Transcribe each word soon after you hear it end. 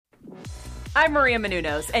I'm Maria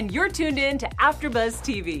Menounos, and you're tuned in to AfterBuzz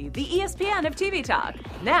TV, the ESPN of TV talk.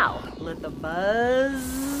 Now, let the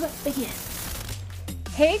buzz begin.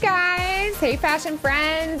 Hey guys, hey fashion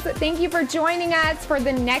friends. Thank you for joining us for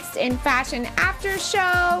the Next in Fashion After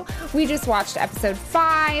Show. We just watched episode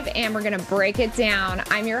 5 and we're gonna break it down.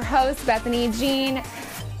 I'm your host, Bethany Jean,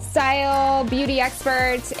 style, beauty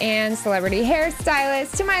expert, and celebrity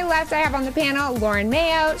hairstylist. To my left, I have on the panel Lauren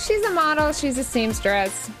Mayo. She's a model, she's a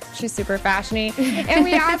seamstress, she's super fashiony. And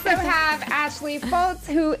we also have Ashley Foltz,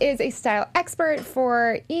 who is a style expert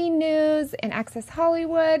for E! News and Access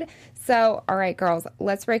Hollywood. So, all right, girls,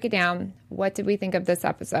 let's break it down. What did we think of this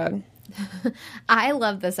episode? I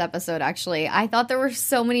love this episode, actually. I thought there were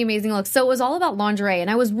so many amazing looks. So it was all about lingerie, and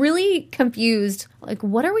I was really confused. Like,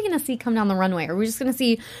 what are we going to see come down the runway? Are we just going to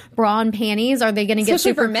see bra and panties? Are they going to get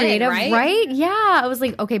super creative? Right? Yeah. I was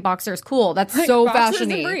like, okay, boxers, cool. That's like, so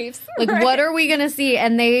fashiony. Briefs, like, right? What are we going to see?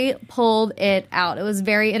 And they pulled it out. It was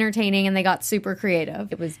very entertaining, and they got super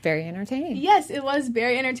creative. It was very entertaining. Yes, it was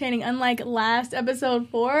very entertaining. Unlike last episode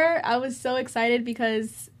 4, I was so excited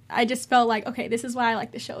because I just felt like, okay, this is why I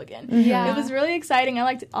like the show again. Yeah. It was really exciting. I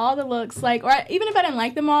liked all the looks. Even if I didn't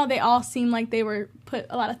like them all, they all seemed like they were put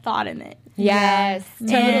a lot of thought in it. Yes,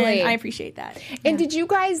 totally. And I appreciate that. And did you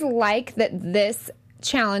guys like that this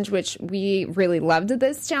challenge, which we really loved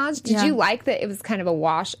this challenge, did you like that it was kind of a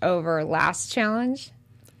wash over last challenge?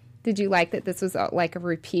 Did you like that this was like a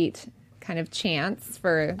repeat kind of chance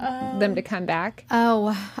for them to come back?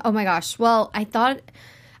 Oh my gosh. Well, I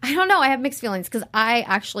don't know. I have mixed feelings because I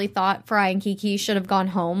actually thought Fry and Kiki should have gone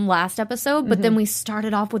home last episode, but then we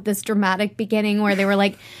started off with this dramatic beginning where they were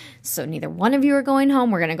like, so neither one of you are going home.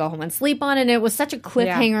 We're going to go home and sleep on it. And it was such a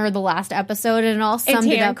cliffhanger the last episode, and it all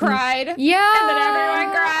summed it up. Cried. Yeah. And then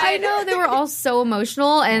everyone cried. I know. They were all so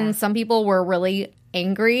emotional, and some people were really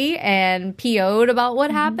angry and PO'd about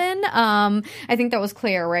what happened. I think that was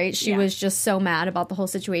Claire, right? She was just so mad about the whole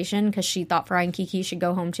situation because she thought Fry and Kiki should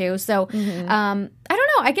go home too. So I don't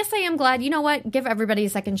know. I guess I am glad. You know what? Give everybody a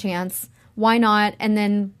second chance. Why not? And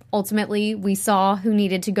then ultimately we saw who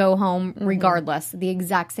needed to go home regardless. The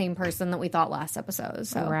exact same person that we thought last episode.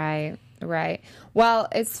 So Right. Well,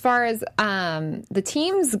 as far as the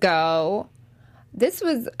teams go, this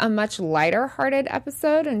was a much lighter-hearted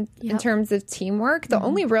episode in terms of teamwork. The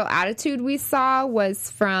only real attitude we saw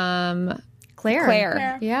was from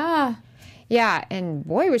Claire. Yeah, and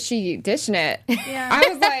boy, was she dishing it. Yeah. I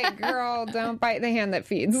was like, girl, don't bite the hand that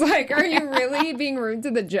feeds. Like, are you really being rude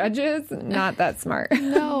to the judges? Not that smart.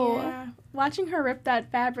 No. Yeah. Watching her rip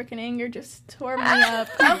that fabric in anger just tore me up.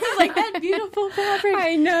 I was like, that beautiful fabric.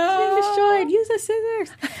 I know. Being destroyed. Use the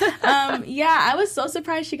scissors. I was so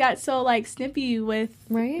surprised she got so, snippy with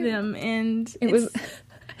them. And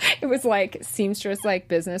It was like seamstress, like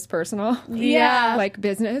business, personal. Yeah. Like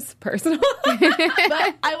business, personal.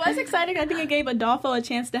 But I was excited. I think it gave Adolfo a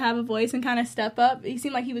chance to have a voice and kind of step up. He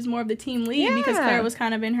seemed like he was more of the team lead because Claire was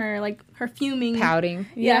kind of in her, her fuming. Pouting.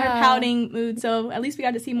 Yeah, her pouting mood. So at least we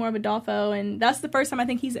got to see more of Adolfo. And that's the first time I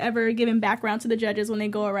think he's ever given background to the judges when they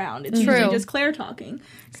go around. It's usually just Claire talking.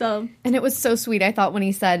 So. And it was so sweet, I thought, when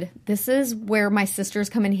he said, this is where my sisters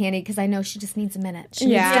come in handy because I know she just needs a minute. She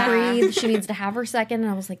needs to breathe. She needs to have her second. And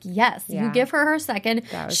I was like, yes, you give her second.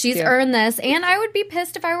 She's cute. Earned this. And I would be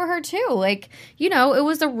pissed if I were her too. It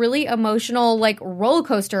was a really emotional, roller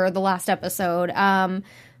coaster the last episode.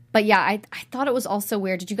 But yeah, I thought it was also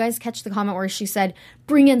weird. Did you guys catch the comment where she said,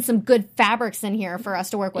 bring in some good fabrics in here for us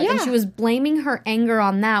to work with? Yeah. And she was blaming her anger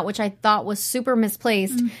on that, which I thought was super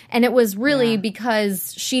misplaced. And it was really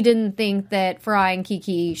because she didn't think that Fry and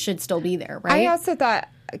Kiki should still be there, right? I also thought,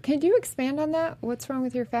 could you expand on that? What's wrong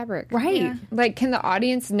with your fabric? Right. Yeah. Can the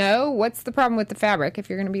audience know what's the problem with the fabric if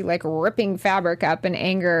you're going to be ripping fabric up in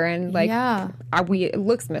anger and it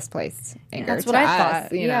looks misplaced anger. That's what I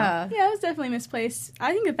thought. You know? Yeah, it was definitely misplaced.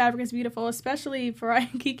 I think the fabric is beautiful, especially for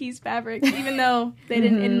Kiki's fabric, even though it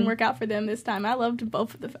didn't work out for them this time. I loved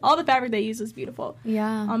all the fabric they used was beautiful. Yeah.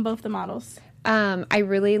 On both the models. I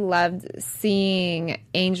really loved seeing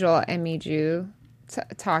Angel and Miju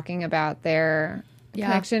talking about their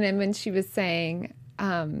connection, and when she was saying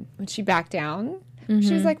when she backed down,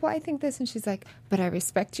 she was like, well, I think this, and she's like, but I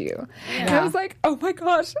respect you. And I was like, oh my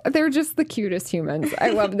gosh, they're just the cutest humans.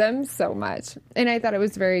 I love them so much. And I thought it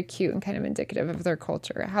was very cute and kind of indicative of their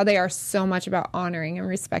culture, how they are so much about honoring and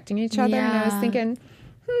respecting each other. And I was thinking,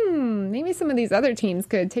 maybe some of these other teams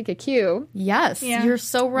could take a cue. Yes, you're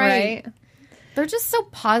so right. They're just so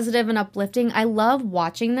positive and uplifting. I love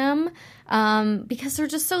watching them because they're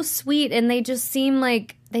just so sweet and they just seem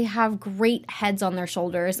like they have great heads on their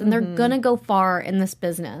shoulders and they're going to go far in this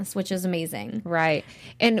business, which is amazing. Right.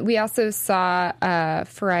 And we also saw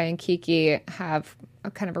Farai and Kiki have a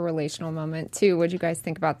kind of a relational moment too. What did you guys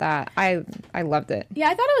think about that? I loved it. Yeah,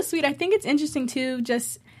 I thought it was sweet. I think it's interesting too,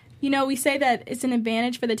 just, you know, we say that it's an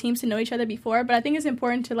advantage for the teams to know each other before, but I think it's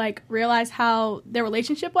important to, like, realize how their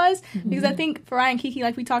relationship was, because I think Farai and Kiki,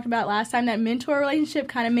 like we talked about last time, that mentor relationship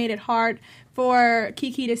kind of made it hard for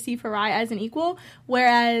Kiki to see Farai as an equal,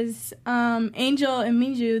 whereas Angel and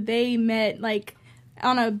Minju, they met, like,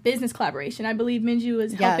 on a business collaboration. I believe Minju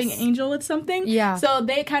was helping Angel with something. Yeah. So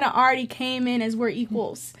they kind of already came in as we're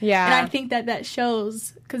equals. Yeah. And I think that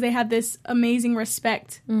shows because they have this amazing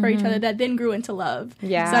respect for each other that then grew into love.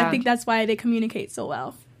 Yeah. So I think that's why they communicate so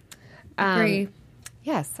well. Agree.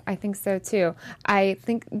 Yes, I think so too. I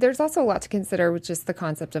think there's also a lot to consider with just the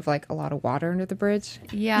concept of like a lot of water under the bridge.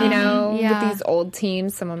 Yeah. You know, with these old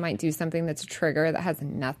teams, someone might do something that's a trigger that has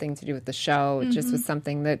nothing to do with the show. It just was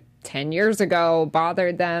something that 10 years ago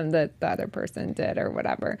bothered them that the other person did or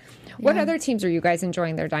whatever. Yeah. What other teams are you guys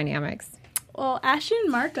enjoying their dynamics? Well, Ashton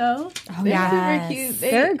and Marco. Oh, they're super cute.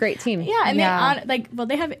 They're a great team. Yeah, and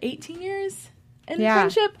they have 18 years in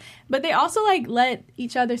friendship, but they also like let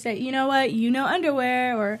each other say, you know what, you know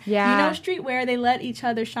underwear or you know streetwear. They let each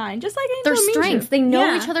other shine, just like Angel their strengths. They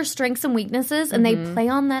know each other's strengths and weaknesses, and they play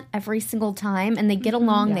on that every single time. And they get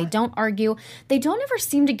along. They don't argue. They don't ever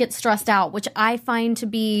seem to get stressed out, which I find to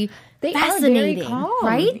be fascinating.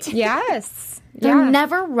 Right? Yes. They're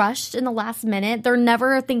never rushed in the last minute. They're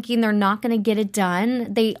never thinking they're not going to get it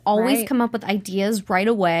done. They always come up with ideas right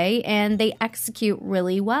away, and they execute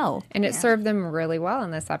really well. And it served them really well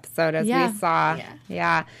in this episode, as we saw.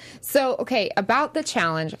 Yeah. So, okay, about the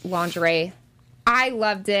challenge, lingerie, I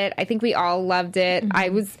loved it. I think we all loved it. I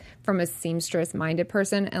was from a seamstress-minded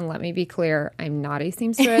person, and let me be clear, I'm not a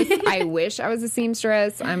seamstress. I wish I was a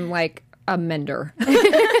seamstress. I'm like a mender.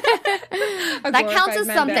 That counts as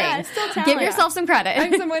something. Yeah, give yourself some credit.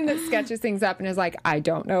 I'm someone that sketches things up and is like, I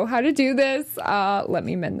don't know how to do this. Let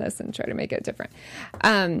me mend this and try to make it different.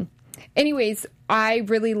 Anyways, I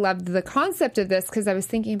really loved the concept of this because I was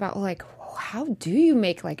thinking about like, how do you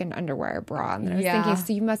make like an underwear bra? And then I was thinking,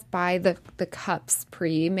 so you must buy the cups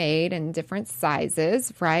pre-made in different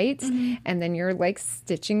sizes, right? And then you're like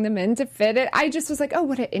stitching them in to fit it. I just was like, oh,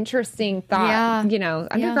 what an interesting thought. Yeah. You know,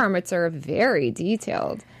 undergarments are very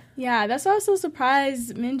detailed. Yeah, that's why I was so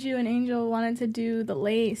surprised Minju and Angel wanted to do the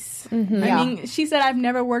lace. I mean, she said, I've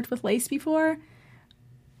never worked with lace before.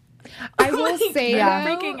 I will say that,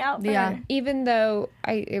 freaking out for her. Even though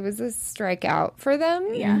it was a strikeout for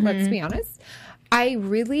them, let's be honest, I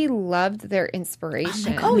really loved their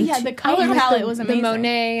inspiration. The color palette was amazing. The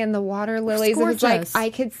Monet and the water lilies. It was like,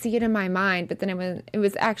 I could see it in my mind, but then it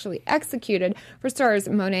was actually executed. For starters,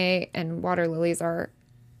 Monet and water lilies are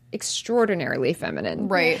extraordinarily feminine.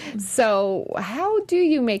 Right. So how do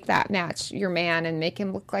you make that match your man and make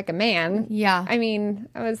him look like a man? Yeah. I mean,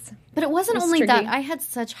 But it wasn't only tricky. That. I had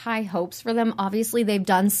such high hopes for them. Obviously, they've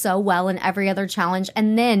done so well in every other challenge.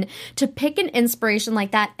 And then to pick an inspiration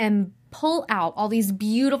like that and pull out all these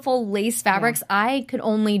beautiful lace fabrics, I could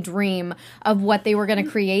only dream of what they were going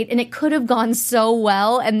to create. And it could have gone so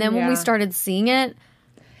well. And then when we started seeing it,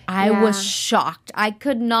 I was shocked. I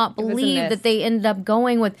could not believe that they ended up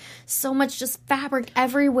going with so much just fabric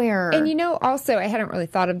everywhere. And you know, also, I hadn't really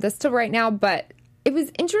thought of this till right now, but it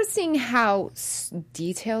was interesting how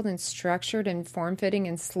detailed and structured and form-fitting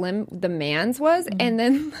and slim the man's was, and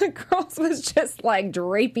then the girls was just like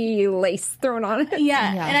drapey lace thrown on it.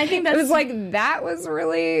 Yeah. And I think it was like, that was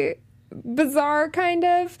really bizarre, kind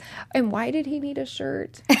of. And why did he need a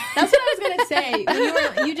shirt? That's what I was gonna say.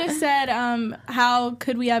 When you just said, how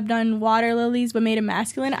could we have done water lilies but made it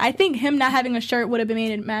masculine? I think him not having a shirt would have been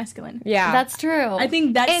made it masculine. Yeah, that's true. I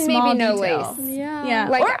think that's and small maybe no detail. lace. Yeah.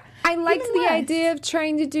 Like, I liked the idea of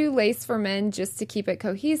trying to do lace for men just to keep it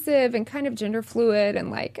cohesive and kind of gender fluid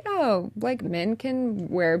and like, oh, like men can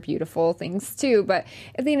wear beautiful things too. But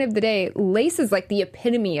at the end of the day, lace is like the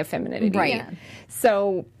epitome of femininity. Right. Yeah.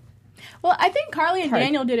 So. Well, I think Carly and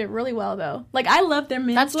Daniel did it really well, though. Like, I love their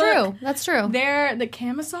men's look. That's true. The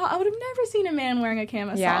camisole. I would have never seen a man wearing a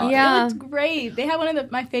camisole. Yeah. It looked great. They had one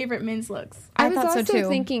of my favorite men's looks. I was also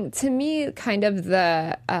thinking, to me, kind of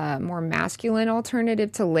the more masculine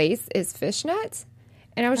alternative to lace is fishnet.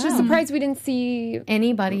 And I was just surprised we didn't see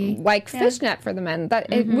anybody like fishnet for the men,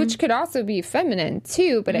 which could also be feminine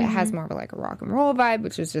too, but it has more of like a rock and roll vibe,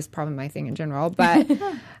 which is just probably my thing in general. But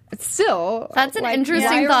still, that's an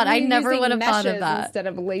interesting thought. I never would have thought of that instead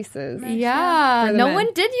of laces. Yeah, no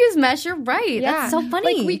one did use mesh. You're right. Yeah. That's so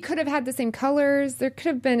funny. Like we could have had the same colors. There could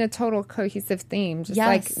have been a total cohesive theme. Just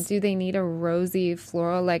like, do they need a rosy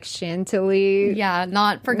floral like chantilly? Yeah,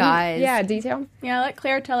 not for guys. Yeah, detail. Yeah, let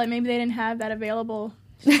Claire tell it. Maybe they didn't have that available.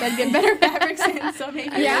 She said get better fabrics in, so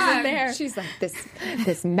maybe it wasn't there. She's like,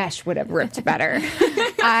 this mesh would have ripped better.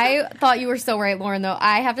 I thought you were so right, Lauren, though.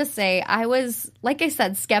 I have to say, I was, like I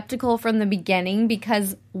said, skeptical from the beginning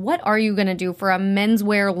because what are you going to do for a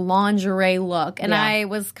menswear lingerie look? And I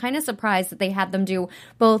was kind of surprised that they had them do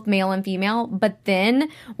both male and female. But then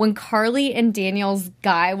when Carly and Daniel's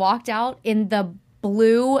guy walked out in the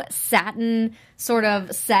blue satin sort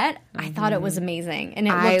of set, I thought it was amazing. And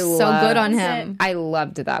it looked so good on him. I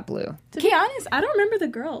loved that blue. To be honest, I don't remember the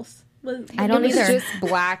girls. I don't either. It was just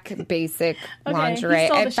black, basic lingerie.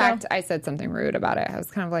 In fact, I said something rude about it. I was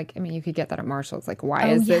kind of like, I mean, you could get that at Marshall's. Like, why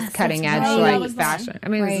is this cutting edge like fashion? I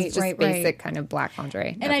mean, this is just basic kind of black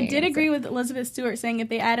lingerie. And I did agree with Elizabeth Stewart saying if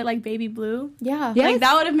they added like baby blue, like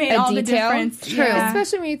that would have made all the difference. True,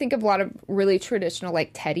 especially when you think of a lot of really traditional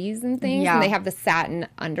like teddies and things, and they have the satin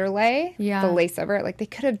underlay, the lace over it. Like they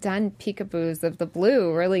could have done peekaboos of the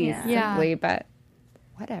blue really simply, but.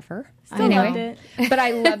 Whatever. Still loved it. But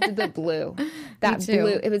I loved the blue. That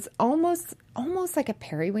blue. It was almost like a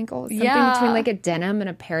periwinkle. Something between like a denim and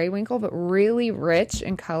a periwinkle, but really rich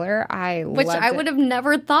in color. Which I would have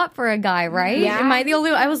never thought for a guy, right? Yeah. Am I the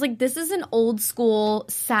only one? I was like, this is an old school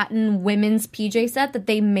satin women's PJ set that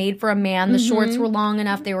they made for a man. The shorts were long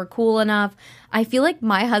enough. They were cool enough. I feel like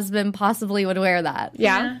my husband possibly would wear that.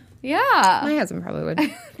 Yeah. Yeah. My husband probably would.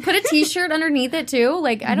 Put a t-shirt underneath it too.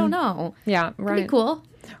 Like, I don't know. Yeah. Right. Pretty cool.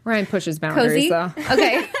 Ryan pushes boundaries, Cozy? though.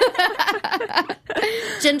 Okay.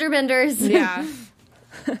 Gender benders. Yeah.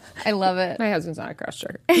 I love it. My husband's not a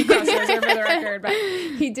cross-dresser for the record, but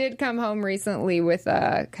he did come home recently with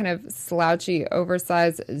a kind of slouchy,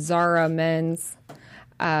 oversized Zara men's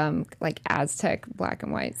like Aztec black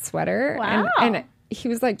and white sweater. Wow. And he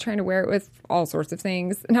was like trying to wear it with all sorts of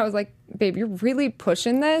things. And I was like, babe, you're really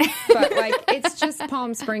pushing this. But like, it's just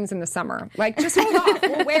Palm Springs in the summer. Like, just hold off.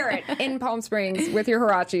 We'll wear it in Palm Springs with your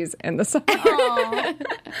huaraches in the summer.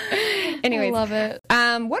 Anyways. I love it.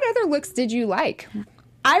 What other looks did you like?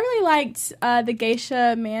 I really liked the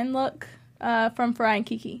geisha man look. From Farai and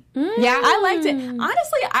Kiki. Yeah. I liked it.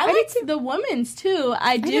 Honestly, I liked the women's too.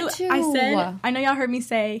 I do. Too. I said, I know y'all heard me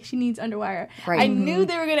say she needs underwire. Right. I knew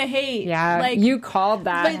they were going to hate. Yeah. Like, you called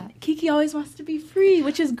that. But Kiki always wants to be free,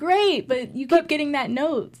 which is great, but you keep getting that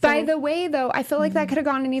note. So. By the way, though, I feel like that could have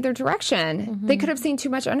gone in either direction. They could have seen too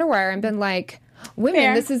much underwire and been like,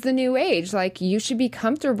 women, this is the new age. Like, you should be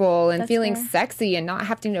comfortable and feeling sexy and not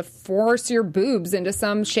having to force your boobs into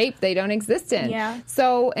some shape they don't exist in. Yeah.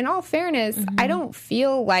 So, in all fairness, I don't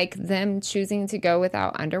feel like them choosing to go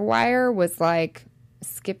without underwire was like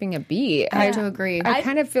skipping a beat. I have to agree. I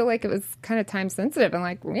kind of feel like it was kind of time sensitive and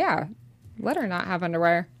like, yeah, let her not have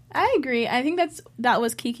underwire. I agree. I think that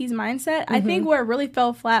was Kiki's mindset. I think where it really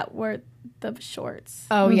fell flat were the shorts.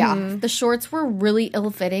 Oh, yeah. The shorts were really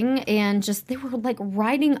ill-fitting and just, they were like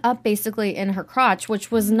riding up basically in her crotch, which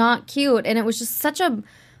was not cute. And it was just such a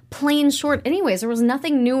plain short anyways. There was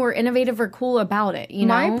nothing new or innovative or cool about it, you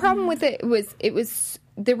know? My problem with it was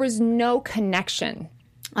there was no connection.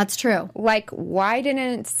 That's true. Like, why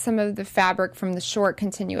didn't some of the fabric from the short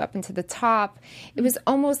continue up into the top? It was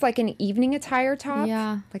almost like an evening attire top.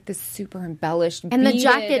 Yeah. Like this super embellished and beaded, the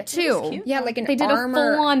jacket, too. Yeah, like an They did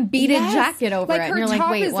armor. a full-on beaded jacket over like it. Her and you're top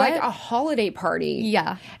like, wait, is what? like a holiday party.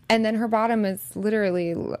 Yeah. And then her bottom is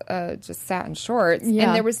literally just satin shorts. Yeah.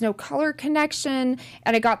 And there was no color connection.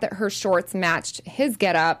 And I got that her shorts matched his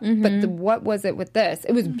getup. But what was it with this?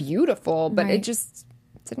 It was beautiful, but it just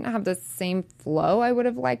didn't have the same flow I would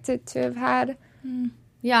have liked it to have had.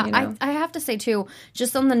 Yeah, you know? I have to say, too,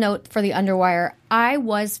 just on the note for the underwire, I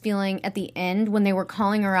was feeling at the end when they were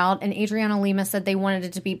calling her out and Adriana Lima said they wanted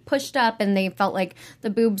it to be pushed up and they felt like the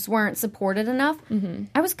boobs weren't supported enough.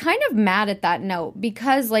 I was kind of mad at that note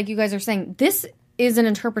because, like you guys are saying, this is an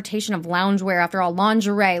interpretation of loungewear after all,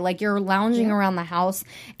 lingerie. Like you're lounging around the house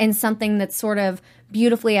in something that's sort of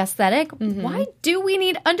beautifully aesthetic. Why do we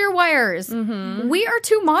need underwires? We are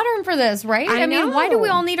too modern for this, right? I mean, why do we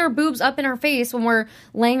all need our boobs up in our face when we're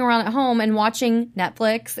laying around at home and watching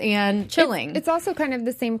Netflix and chilling? It's also kind of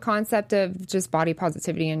the same concept of just body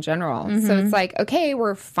positivity in general. So it's like, okay,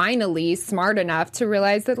 we're finally smart enough to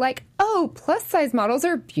realize that, like, oh, plus size models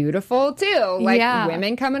are beautiful too. Like,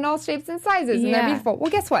 women come in all shapes and sizes and they're beautiful. Well,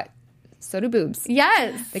 guess what? So do boobs.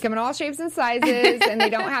 Yes. They come in all shapes and sizes, and they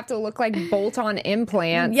don't have to look like bolt-on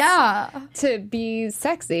implants to be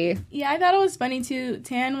sexy. Yeah, I thought it was funny, too.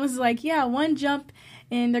 Tan was like, one jump,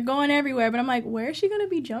 and they're going everywhere. But I'm like, where is she going to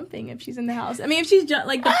be jumping if she's in the house? I mean, if she's,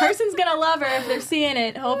 like, the person's going to love her if they're seeing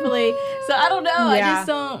it, hopefully. So I don't know. I just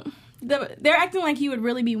don't... They're acting like you would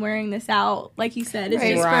really be wearing this out, like you said. It's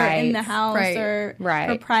just for in the house or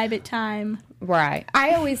for private time. Right.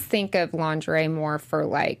 I always think of lingerie more for,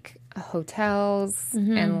 like, hotels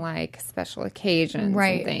and like special occasions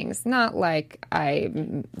and things. Not like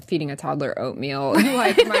I'm feeding a toddler oatmeal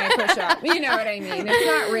like my push-up. You know what I mean? It's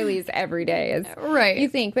not really as everyday as you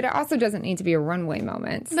think, but it also doesn't need to be a runway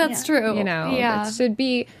moment. That's true. You know, it should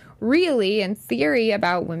be really, in theory,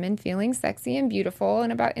 about women feeling sexy and beautiful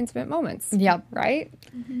and about intimate moments. Yep. Right?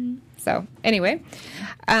 So, anyway.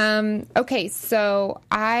 Okay, so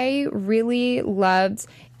I really loved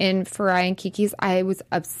in Farai and Kiki's, I was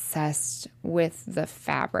obsessed with the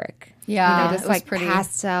fabric. Yeah, you know, this like pretty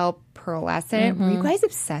pastel pearlescent. Were you guys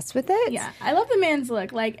obsessed with it? Yeah, I love the man's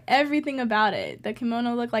look. Like, everything about it. The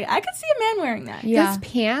kimono look, like, I could see a man wearing that. Those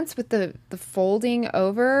pants with the folding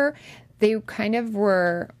over, they kind of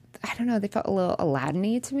were... I don't know, they felt a little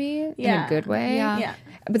Aladdin-y to me in a good way. Yeah.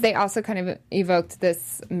 But they also kind of evoked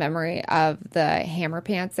this memory of the Hammer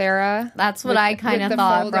Pants era. That's what I kind of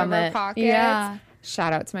thought from it. Pockets. Yeah.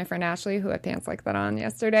 Shout out to my friend Ashley, who had pants like that on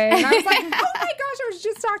yesterday. And I was like, oh my gosh, I was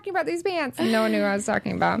just talking about these pants. And no one knew what I was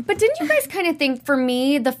talking about. But didn't you guys kind of think, for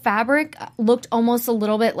me, the fabric looked almost a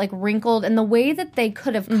little bit like wrinkled, and the way that they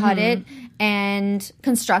could have cut it and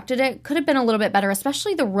constructed it could have been a little bit better,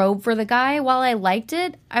 especially the robe for the guy. While I liked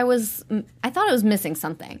it, I thought it was missing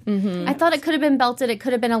something. I thought it could have been belted. It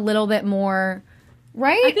could have been a little bit more...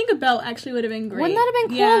 Right? I think a belt actually would have been great. Wouldn't that have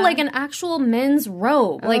been cool? Yeah. Like an actual men's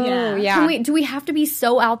robe. Like, do we have to be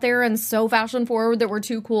so out there and so fashion forward that we're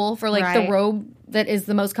too cool for like the robe that is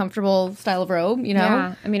the most comfortable style of robe? You know?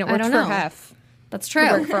 Yeah. I mean, it works for Hef. That's true.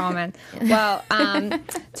 It worked for all men. Well,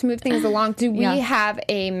 to move things along, do we have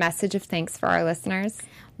a message of thanks for our listeners?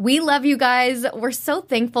 We love you guys. We're so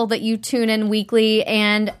thankful that you tune in weekly,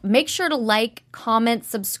 and make sure to like, comment,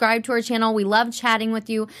 subscribe to our channel. We love chatting with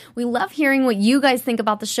you. We love hearing what you guys think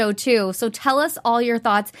about the show too. So tell us all your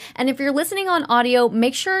thoughts. And if you're listening on audio,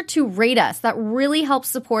 make sure to rate us. That really helps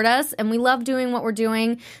support us, and we love doing what we're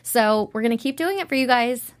doing. So we're going to keep doing it for you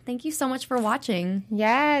guys. Thank you so much for watching.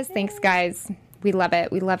 Yes. Thanks, guys. We love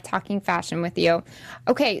it. We love talking fashion with you.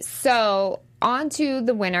 Okay, so on to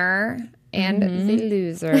the winner and the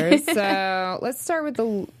losers. So let's start with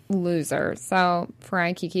the loser. So Farai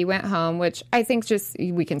and Kiki went home, which I think just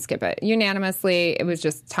we can skip it. Unanimously, it was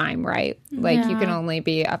just time, right? Like you can only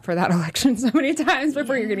be up for that election so many times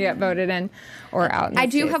before you're going to get voted in or out. I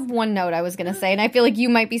do have one note I was going to say, and I feel like you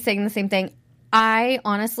might be saying the same thing. I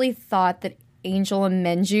honestly thought that Angel and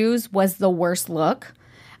Menju's was the worst look.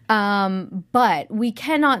 But we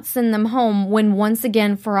cannot send them home when once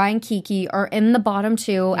again Farai and Kiki are in the bottom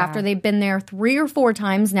two after they've been there 3 or 4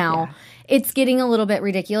 times now. Yeah. It's getting a little bit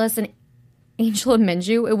ridiculous, and Angel and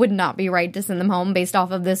Menju, it would not be right to send them home based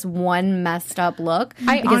off of this one messed up look.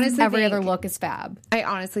 Because every other look is fab. I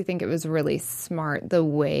honestly think it was really smart the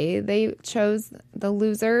way they chose the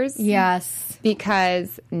losers. Yes.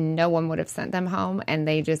 Because no one would have sent them home, and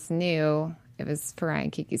they just knew it was Farai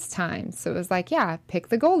and Kiki's time. So it was like, pick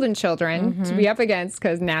the golden children to be up against,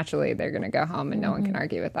 because naturally they're going to go home and no one can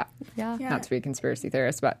argue with that. Yeah. Not to be a conspiracy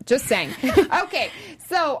theorist, but just saying. Okay,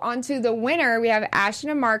 so on to the winner. We have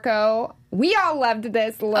Ashton and Marco. We all loved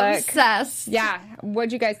this look. Obsessed. Yeah.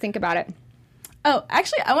 What'd you guys think about it? Oh,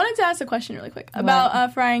 actually, I wanted to ask a question really quick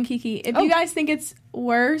about Farai and Kiki. If you guys think it's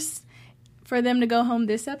worse for them to go home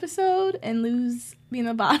this episode and lose... be in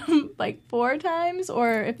the bottom like 4 times,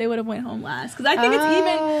 or if they would have went home last, because I think it's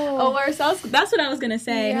even worse. That's what I was gonna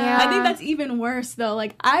say. Yeah. I think that's even worse though.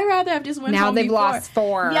 Like, I'd rather have just went now home. They've before. Lost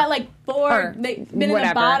 4. Yeah, like 4. They've been in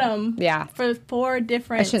the bottom. For 4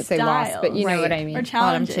 different. I shouldn't say styles, lost, but you know what I mean. Or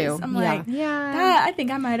challenges. Bottom 2. I'm like, I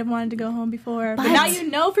think I might have wanted to go home before, but now you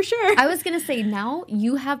know for sure. I was gonna say, now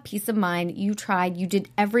you have peace of mind. You tried. You did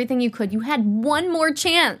everything you could. You had one more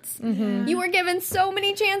chance. You were given so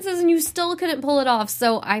many chances, and you still couldn't pull it off.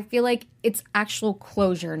 So I feel like it's actual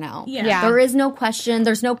closure now. Yeah. There is no question.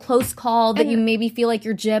 There's no close call that you maybe feel like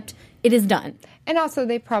you're gypped. It is done. And also,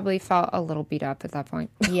 they probably felt a little beat up at that point.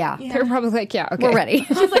 Yeah. They're probably like, yeah, okay. We're ready.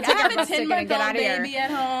 She's like, I have a bus ticket and 10-month-old baby at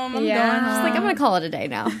home. I'm going home. Just like, I'm going to call it a day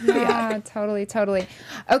now. Yeah, totally.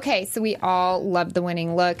 Okay, so we all loved the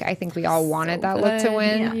winning look. I think we all wanted that look to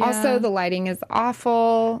win. Yeah. Also, the lighting is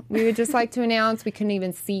awful. We would just like to announce we couldn't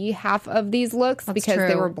even see half of these looks because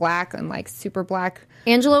they true. were black and like super black.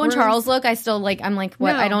 Angelo and Charles look, I still like, I'm like,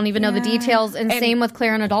 what? No. I don't even know the details. And same with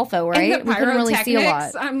Claire and Adolfo, right? And the We couldn't really see a lot.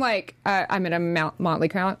 pyrotechnics, I'm like, I'm at a Motley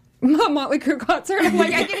Crue concert. I'm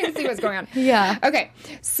like, I can't even see what's going on. Yeah. Okay,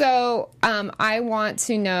 so I want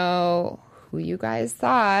to know who you guys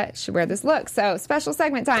thought should wear this look. So special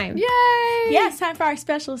segment time. Yay! Yes, time for our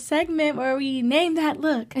special segment where we name that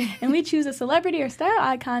look and we choose a celebrity or style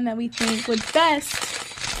icon that we think would best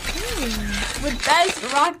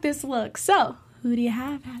rock this look. So, who do you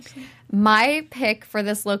have, Ashley? My pick for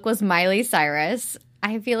this look was Miley Cyrus.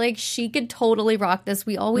 I feel like she could totally rock this.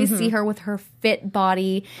 We always see her with her fit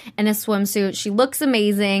body and a swimsuit. She looks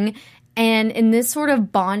amazing. And in this sort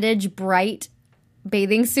of bondage, bright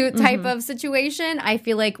bathing suit type of situation, I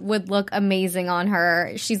feel like would look amazing on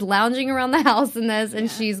her. She's lounging around the house in this, and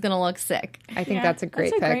she's going to look sick. I think that's a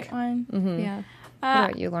great pick. Great one. Yeah. What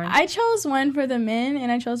about you, Lauren? I chose one for the men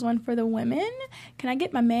and I chose one for the women. Can I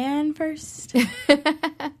get my man first? For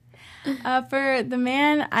the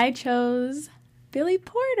man, I chose Billy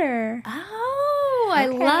Porter. Oh, I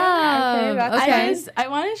love. Okay. I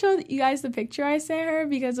want to show you guys the picture I sent her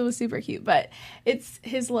because it was super cute, but it's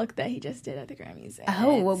his look that he just did at the Grammys.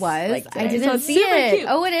 Oh, it was? Like, I today. didn't it's see super it. cute.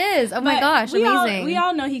 Oh, it is. Oh, my gosh, amazing. We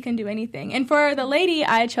all know he can do anything. And for the lady,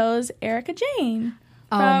 I chose Erica Jane.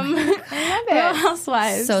 Oh, From it. Real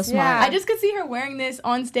Housewives. So smart. Yeah. I just could see her wearing this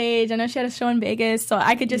on stage. I know she had a show in Vegas, so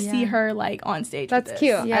I could just see her like on stage. That's with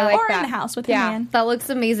cute. this. I like or that. in the house with her man. That looks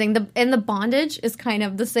amazing. The bondage is kind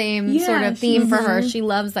of the same sort of theme for her. She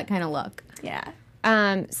loves that kind of look. Yeah.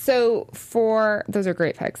 So for those are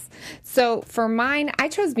great picks. So for mine, I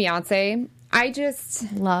chose Beyonce. I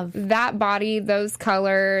just Love that body, those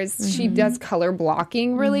colors. She does color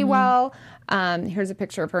blocking really well. Here's a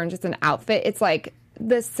picture of her in just an outfit. It's like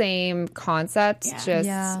the same concept, just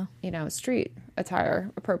street attire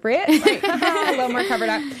appropriate, like, a little more covered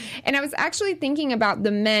up. And I was actually thinking about the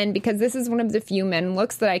men because this is one of the few men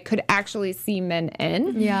looks that I could actually see men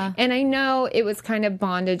in. Yeah. And I know it was kind of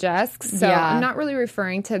bondage-esque, so I'm not really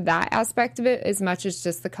referring to that aspect of it as much as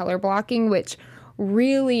just the color blocking, which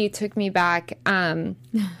really took me back.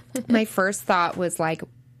 My first thought was like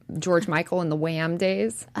George Michael in the Wham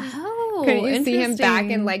days. Oh, Couldn't you see him back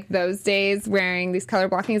in like those days wearing these color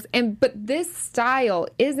blockings? But this style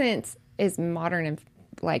isn't as modern and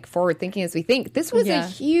like forward thinking as we think. This was a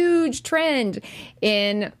huge trend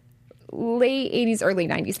in late 80s, early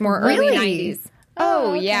 90s, more early 90s.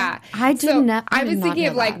 Oh, okay. Yeah. I did not. I was thinking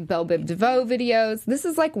of like Belle Biv DeVoe videos. This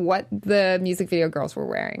is like what the music video girls were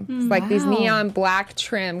wearing. It's like these neon black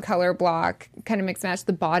trim color block, kind of mix match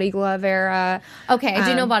the body glove era. Okay, I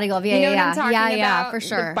do know body glove. Yeah, you know yeah, what I'm talking about? Yeah, for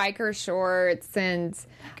sure. The biker shorts and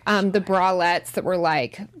the bralettes that were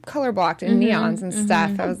like color blocked and neons and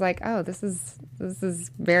stuff. I was like, oh, this is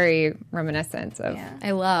very reminiscent of. Yeah.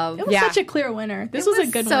 I love. It was such a clear winner. This was a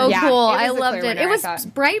good so one. cool. Yeah, I loved it. winner, It was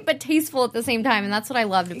bright but tasteful at the same time, and that's what I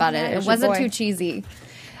loved about it. It wasn't too cheesy.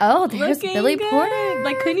 Oh, there's Billy Porter.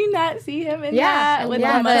 Like, couldn't you not see him in Yeah, that with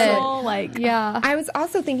love the muscle? Like, Yeah. I was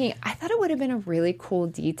also thinking, I thought it would have been a really cool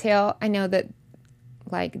detail. I know that,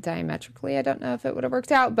 like, diametrically, I don't know if it would have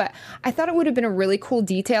worked out, but I thought it would have been a really cool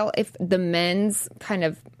detail if the men's kind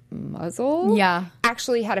of muzzle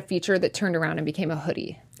actually had a feature that turned around and became a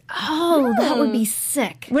hoodie. Oh, that would be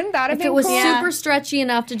sick. Wouldn't that have been If it was cool? super stretchy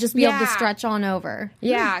enough to just be able to stretch on over.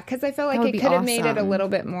 Yeah, because I feel like would it be could have made it a awesome. little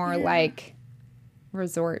bit more like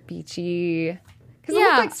resort beachy. Because it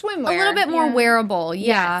looked like swimwear. A little bit more wearable.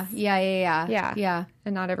 Yeah. Yes. Yeah.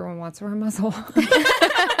 And not everyone wants to wear a muzzle.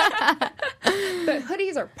 But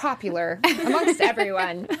hoodies are popular amongst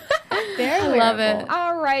everyone. I love it.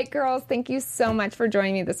 All right, girls. Thank you so much for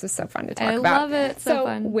joining me. This was so fun to talk about. I love it. So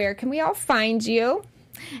fun. Where can we all find you?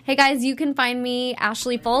 Hey guys, you can find me,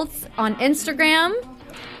 Ashley Foltz, on Instagram.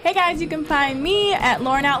 hey guys, you can find me at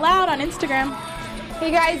Lauren Out Loud on Instagram.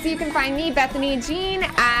 Hey guys, you can find me, Bethany Jean,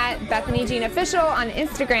 at Bethany Jean Official on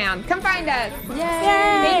Instagram. Come find us. Yay!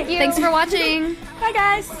 Thank you. Thanks for watching. Bye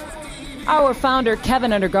guys. Our founder,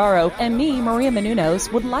 Kevin Undergaro, and me, Maria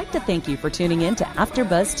Menounos, would like to thank you for tuning in to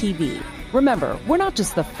AfterBuzz TV. Remember, we're not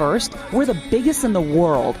just the first, we're the biggest in the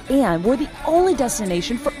world, and we're the only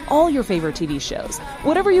destination for all your favorite TV shows.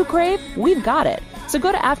 Whatever you crave, we've got it. So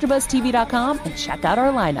go to AfterBuzzTV.com and check out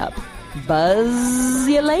our lineup. Buzz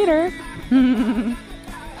you later. The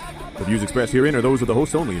views expressed herein are those of the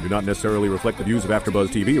hosts only and do not necessarily reflect the views of AfterBuzz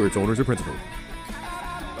TV or its owners or principals.